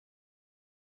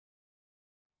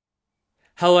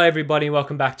Hello everybody and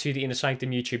welcome back to the Inner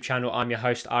Sanctum YouTube channel. I'm your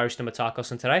host Ari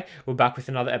Stamatakos and today we're back with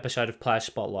another episode of Player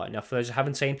Spotlight. Now for those who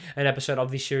haven't seen an episode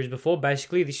of this series before,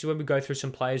 basically this is where we go through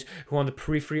some players who are on the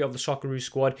periphery of the Socceroos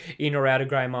squad in or out of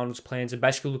Graham Arnold's plans and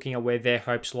basically looking at where their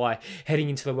hopes lie heading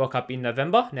into the World Cup in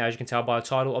November. Now as you can tell by the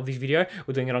title of this video,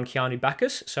 we're doing it on Keanu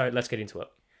Baccus, so let's get into it.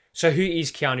 So who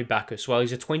is Keanu Baccus? Well,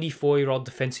 he's a 24-year-old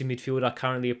defensive midfielder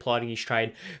currently applying his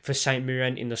trade for St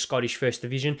Mirren in the Scottish First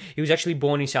Division. He was actually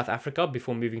born in South Africa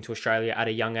before moving to Australia at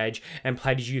a young age and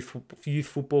played his youth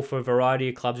football for a variety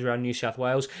of clubs around New South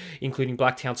Wales, including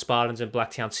Blacktown Spartans and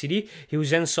Blacktown City. He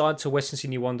was then signed to Western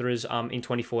Sydney Wanderers in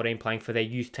 2014, playing for their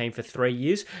youth team for 3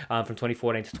 years, from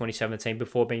 2014 to 2017,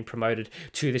 before being promoted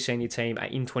to the senior team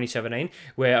in 2017,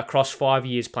 where across 5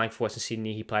 years playing for Western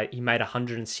Sydney, he made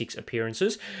 106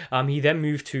 appearances. He then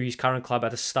moved to his current club at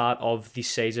the start of this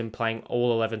season, playing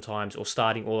all 11 times or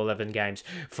starting all 11 games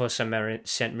for St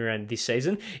Mirren this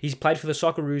season. He's played for the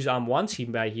Socceroos once. He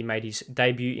made his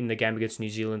debut in the game against New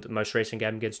Zealand, the most recent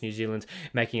game against New Zealand,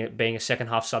 being a second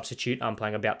half substitute,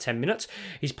 playing about 10 minutes.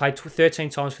 He's played 13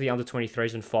 times for the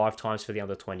under-23s and 5 times for the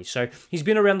under-20s. So he's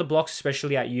been around the blocks,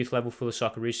 especially at youth level for the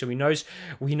Socceroos. So he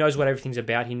knows what everything's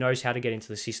about. He knows how to get into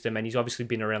the system, and he's obviously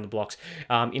been around the blocks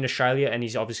in Australia, and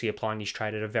he's obviously applying his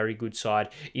trade at a very good side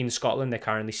in Scotland. They're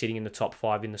currently sitting in the top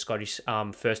 5 in the Scottish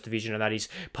First Division, and that is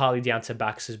partly down to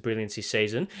Baccus' brilliance this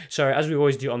season. So as we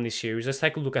always do on this series, let's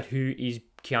take a look at who is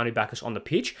Keanu Baccus on the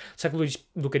pitch. Let's take a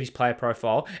look at his player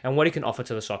profile and what he can offer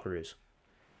to the Socceroos.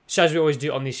 So as we always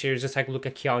do on this series, let's take a look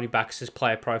at Keanu Baccus'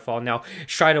 player profile. Now,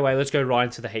 straight away, let's go right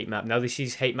into the heat map. Now, this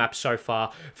is heat map so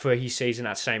far for his season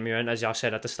at St Mirren. As I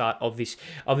said at the start of this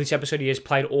episode, he has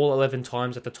played all 11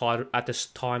 times at the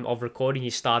time of recording. He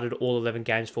started all 11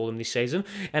 games for them this season.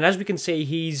 And as we can see,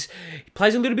 he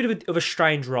plays a little bit of a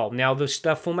strange role. Now, the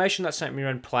formation that St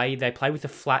Mirren play, they play with a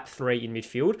flat 3 in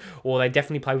midfield, or they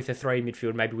definitely play with a 3 in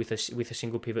midfield, maybe with a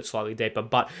single pivot slightly deeper.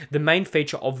 But the main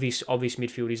feature of this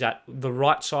midfield is that the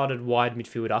right-sided wide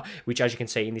midfielder, which as you can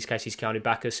see in this case is Keanu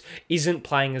Baccus, isn't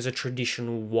playing as a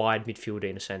traditional wide midfielder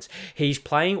in a sense. He's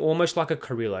playing almost like a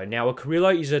Carrillo. Now, a Carrillo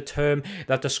is a term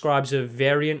that describes a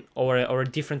variant or a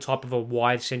different type of a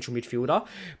wide central midfielder,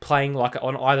 playing like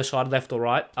on either side, left or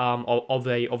right, of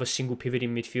a single pivot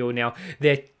in midfield. Now,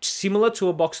 they're similar to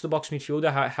a box-to-box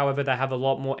midfielder, however, they have a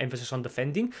lot more emphasis on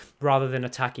defending rather than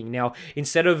attacking. Now,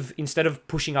 instead of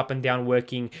pushing up and down,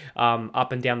 working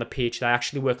up and down the pitch, they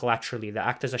actually work laterally. They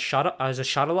act as a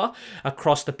shuttler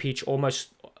across the pitch, almost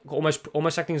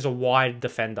acting as a wide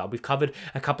defender. We've covered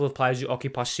a couple of players who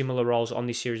occupy similar roles on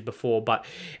this series before, but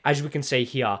as we can see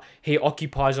here, he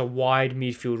occupies a wide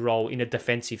midfield role in a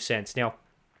defensive sense. Now,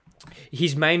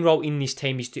 his main role in this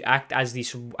team is to act as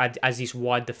this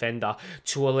wide defender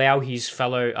to allow his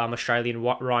fellow Australian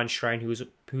Ryan Strain,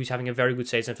 who's having a very good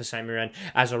season for St Mirren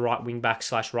as a right wing back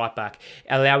 / right back,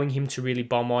 allowing him to really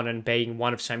bomb on and being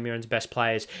one of St Mirren's best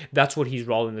players. That's what his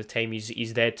role in the team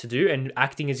is there to do, and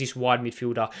acting as this wide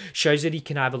midfielder shows that he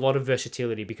can have a lot of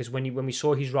versatility, because when we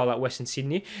saw his role at Western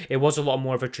Sydney, it was a lot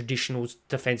more of a traditional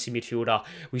defensive midfielder.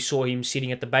 We saw him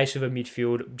sitting at the base of a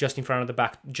midfield, just in front of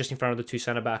the 2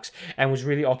 centre backs, and was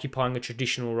really occupying a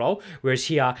traditional role. Whereas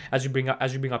here, as we bring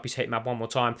up his heat map one more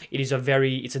time, it's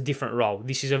a different role.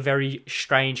 This is a very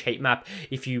strange heat map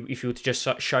if you were to just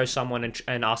show someone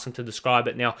and ask them to describe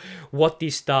it. Now, what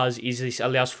this does is this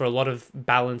allows for a lot of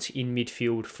balance in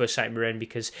midfield for St Mirren,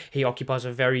 because he occupies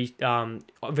a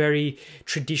very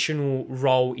traditional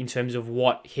role in terms of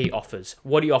what he offers.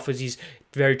 What he offers is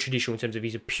very traditional in terms of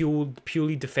he's a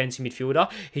purely defensive midfielder.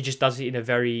 He just does it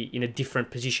in a different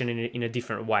position, in a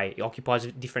different way. He occupies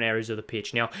different areas of the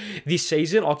pitch. Now, this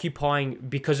season,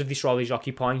 because of this role he's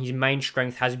occupying, his main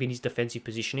strength has been his defensive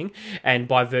positioning, and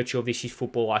by virtue of this, his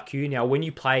football IQ. Now, when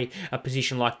you play a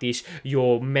position like this,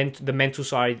 the mental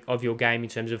side of your game in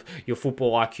terms of your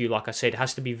football IQ, like I said,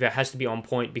 has to be on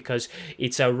point, because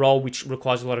it's a role which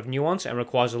requires a lot of nuance and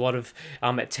requires a lot of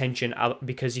attention.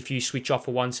 Because if you switch off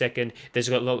for 1 second, there's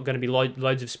going to be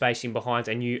loads of space in behind,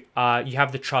 and you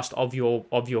have the trust of your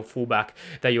fullback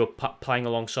that you're playing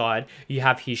alongside. You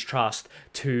have his trust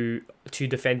to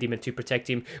defend him and to protect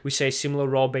him. We see a similar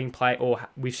role being played, or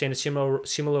we've seen a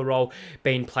similar role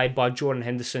being played by Jordan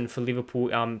Henderson for Liverpool,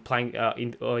 playing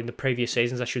in the previous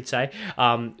seasons, I should say,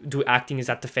 acting as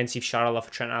that defensive shuttler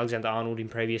for Trent Alexander-Arnold in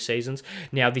previous seasons.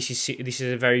 Now, this is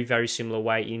a very, very similar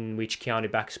way in which Keanu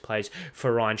Baccus plays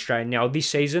for Ryan Strain. Now, this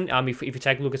season, if you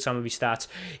take a look at some of his stats,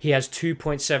 he has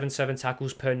 2.77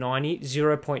 tackles per 90,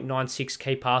 0.96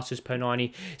 key passes per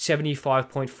 90,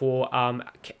 75.4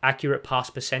 accurate pass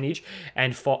percentage,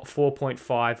 and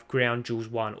 4.5 ground duels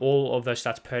won. All of those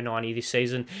stats per 90 this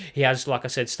season. He has, like I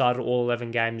said, started all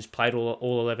 11 games, played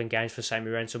all 11 games for St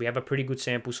Mirren, so we have a pretty good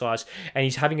sample size, and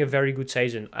he's having a very good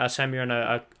season. St Mirren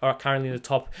are currently in the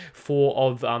top 4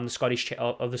 of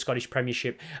the Scottish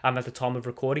Premiership at the time of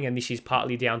recording, and this is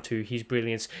partly down to his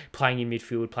brilliance playing in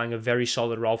midfield, playing a very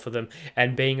solid role for them,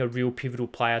 and being a real pivotal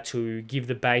player to give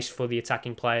the base for the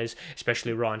attacking players,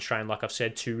 especially Ryan Strain, like I've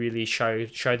said, to really show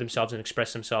themselves and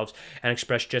express themselves and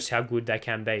express just how good they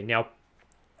can be. Now,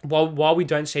 while we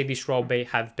don't see this role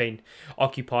have been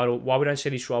occupied, or while we don't see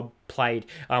this role played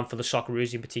for the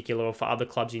Socceroos in particular, or for other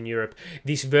clubs in Europe,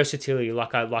 this versatility,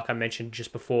 like I mentioned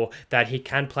just before, that he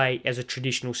can play as a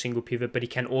traditional single pivot, but he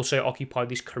can also occupy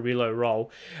this Carrillo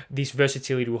role. This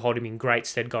versatility will hold him in great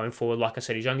stead going forward. Like I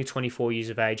said, he's only 24 years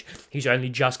of age. He's only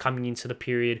just coming into the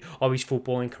period of his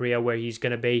footballing career where he's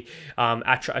going to be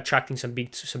attracting some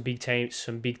big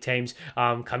teams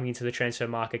coming into the transfer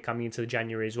market, coming into the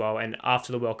January as well. And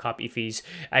after the World Cup, if he's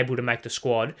able to make the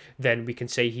squad, then we can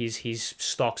see his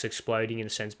stocks exploding in a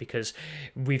sense, because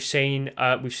we've seen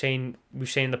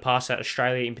in the past that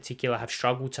Australia in particular have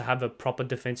struggled to have a proper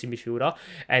defensive midfielder,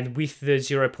 and with the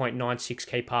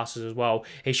 0.96k passes as well,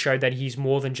 he showed that he's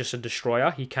more than just a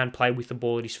destroyer. He can play with the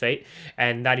ball at his feet,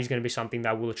 and that is going to be something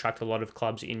that will attract a lot of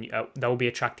clubs that will be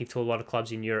attractive to a lot of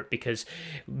clubs in Europe, because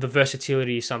the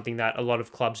versatility is something that a lot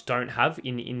of clubs don't have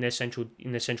in their central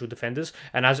defenders,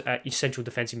 and as central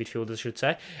defensive midfielders, I should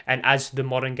say. And as the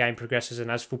modern game progresses and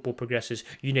as football progresses,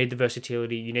 you need the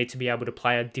versatility. You need to be able to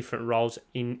play at different roles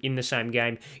in the same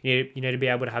game. You need to be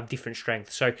able to have different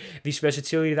strengths. So this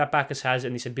versatility that Baccus has,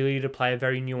 and this ability to play a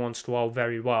very nuanced role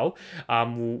very well,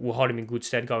 will hold him in good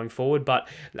stead going forward. But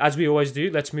as we always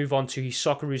do, let's move on to his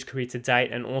Socceroos career to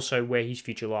date, and also where his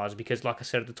future lies, because like I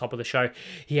said at the top of the show,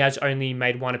 he has only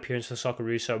made one appearance for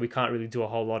Socceroos, so we can't really do a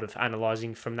whole lot of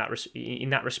analysing from in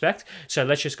that respect. So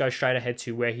let's just go straight ahead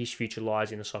to where his future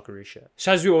lies in the Socceroos shirt.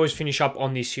 So as we always finish up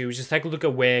on this series, let's take a look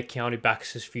at where Keanu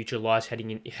Baccus' future lies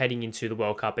heading into the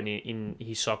World Cup and in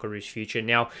his Socceroos future.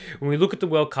 Now, when we look at the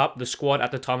World Cup, the squad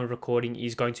at the time of recording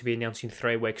is going to be announced in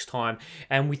 3 weeks' time,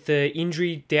 and with the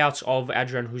injury doubts of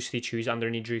Adrian Hustic, who's under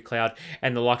an injury cloud,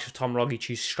 and the likes of Tom Rogic,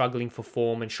 who's struggling for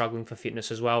form and struggling for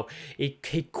fitness as well, he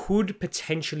could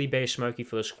potentially be a smoky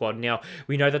for the squad. Now,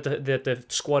 we know that the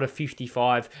squad of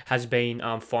 55 has been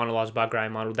finalised by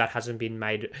Graham Arnold. That hasn't been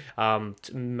made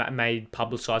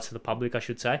publicised to the public, I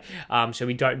should say. So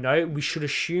we don't know. We should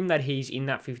assume that he's in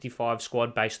that 55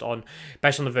 squad based on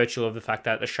the virtue of the fact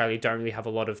that Australia don't really have a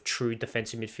lot of true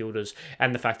defensive midfielders,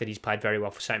 and the fact that he's played very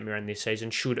well for St Mirren this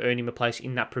season should earn him a place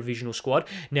in that provisional squad.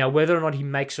 Now, whether or not he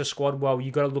makes a squad, well,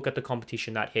 you got to look at the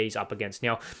competition that he's up against.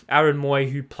 Now, Aaron Moy,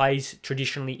 who plays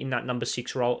traditionally in that number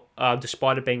 6 role,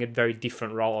 despite it being a very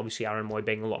different role, obviously Aaron Moy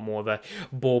being a lot more of a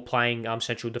ball-playing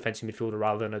central defensive midfielder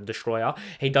rather than a destroyer,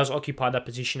 he does occupy that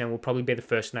position and will probably be the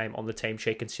first name on the team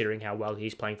sheet, considering how well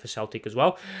he's playing for Celtic as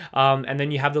well. And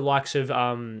then you have the likes of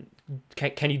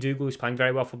Kenny Dougal, who's playing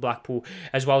very well for Blackpool,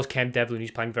 as well as Cam Devlin,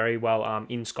 who's playing very well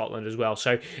in Scotland as well.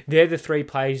 So they're the 3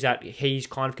 players that he's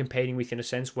kind of competing with in a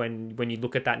sense when you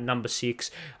look at that number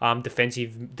 6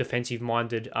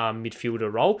 defensive-minded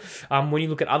midfielder role. When you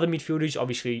look at other midfielders,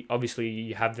 obviously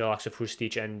you have the likes of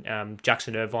Hustic and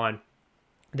Jackson Irvine.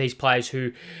 These players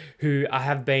who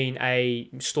have been a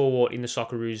stalwart in the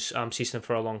Socceroos system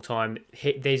for a long time.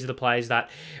 These are the players that,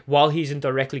 while he isn't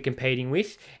directly competing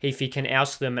with, if he can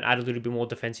oust them and add a little bit more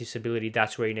defensive stability,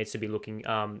 that's where he needs to be looking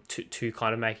to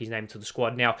kind of make his name to the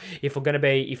squad. Now, if we're going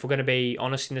to be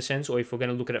honest in a sense, or if we're going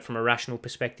to look at it from a rational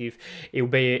perspective, it'll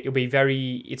be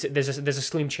very. There's a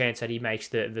slim chance that he makes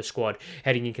the squad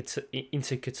heading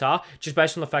into Qatar, just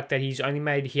based on the fact that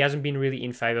he hasn't been really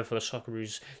in favour for the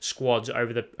Socceroos squads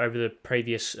over the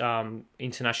previous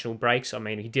international breaks. I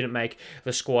mean, he didn't make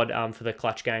the squad for the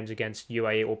clutch games against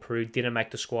UAE or Peru. Didn't make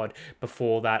the squad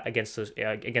before that against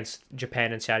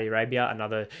Japan and Saudi Arabia,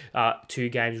 another 2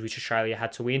 games which Australia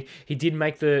had to win. He did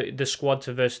make the squad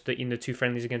to in the 2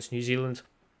 friendlies against New Zealand.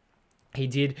 He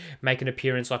did make an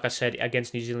appearance, like I said,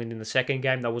 against New Zealand in the second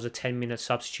game. That was a 10-minute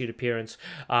substitute appearance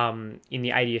in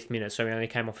the 80th minute, so he only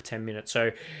came off for 10 minutes.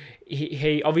 So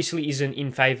he obviously isn't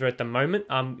in favour at the moment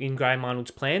in Graham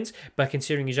Arnold's plans, but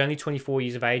considering he's only 24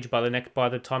 years of age, by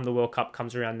the time the World Cup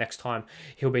comes around next time,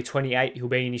 he'll be 28. He'll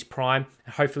be in his prime.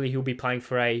 Hopefully, he'll be playing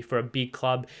for a big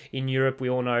club in Europe. We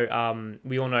all know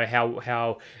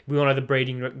the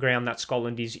breeding ground that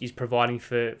Scotland is providing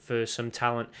for some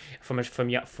talent for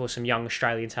some young young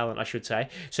Australian talent, I should say.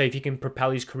 So if you can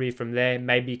propel his career from there,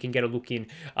 maybe you can get a look in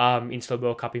into the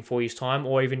World Cup in 4 years' time,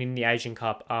 or even in the Asian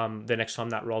Cup the next time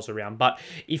that rolls around. But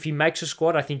if he makes a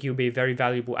squad, I think he'll be a very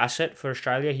valuable asset for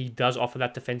Australia. He does offer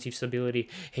that defensive stability.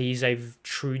 He's a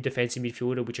true defensive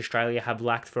midfielder, which Australia have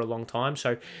lacked for a long time.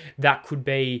 So that could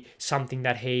be something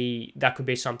that he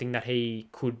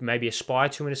could maybe aspire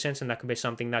to in a sense, and that could be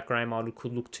something that Graham Arnold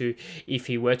could look to if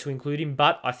he were to include him.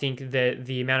 But I think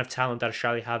the amount of talent that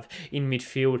Australia have in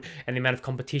midfield and the amount of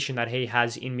competition that he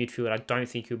has in midfield, I don't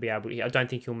think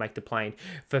he'll make the plane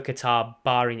for Qatar,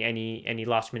 barring any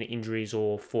last minute injuries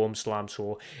or form slumps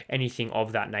or anything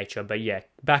of that nature. But yeah,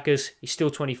 Baccus, he's still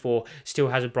 24, still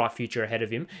has a bright future ahead of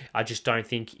him. I just don't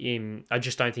think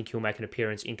he'll make an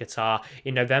appearance in Qatar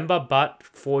in November, but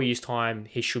 4 years' time,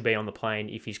 he should be on the plane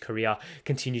if his career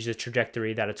continues the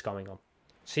trajectory that it's going on.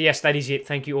 So yes, that is it.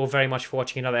 Thank you all very much for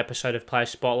watching another episode of Player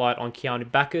Spotlight on Keanu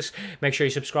Baccus. Make sure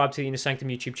you subscribe to the Inner Sanctum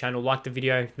YouTube channel, like the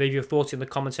video, leave your thoughts in the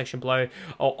comment section below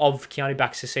of Keanu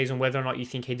Baccus this season, whether or not you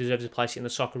think he deserves a place in the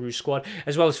Socceroos squad,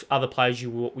 as well as other players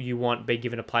you want be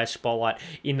given a Player Spotlight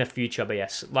in the future. But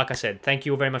yes, like I said, thank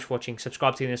you all very much for watching.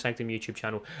 Subscribe to the Inner Sanctum YouTube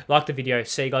channel, like the video.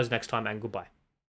 See you guys next time, and goodbye.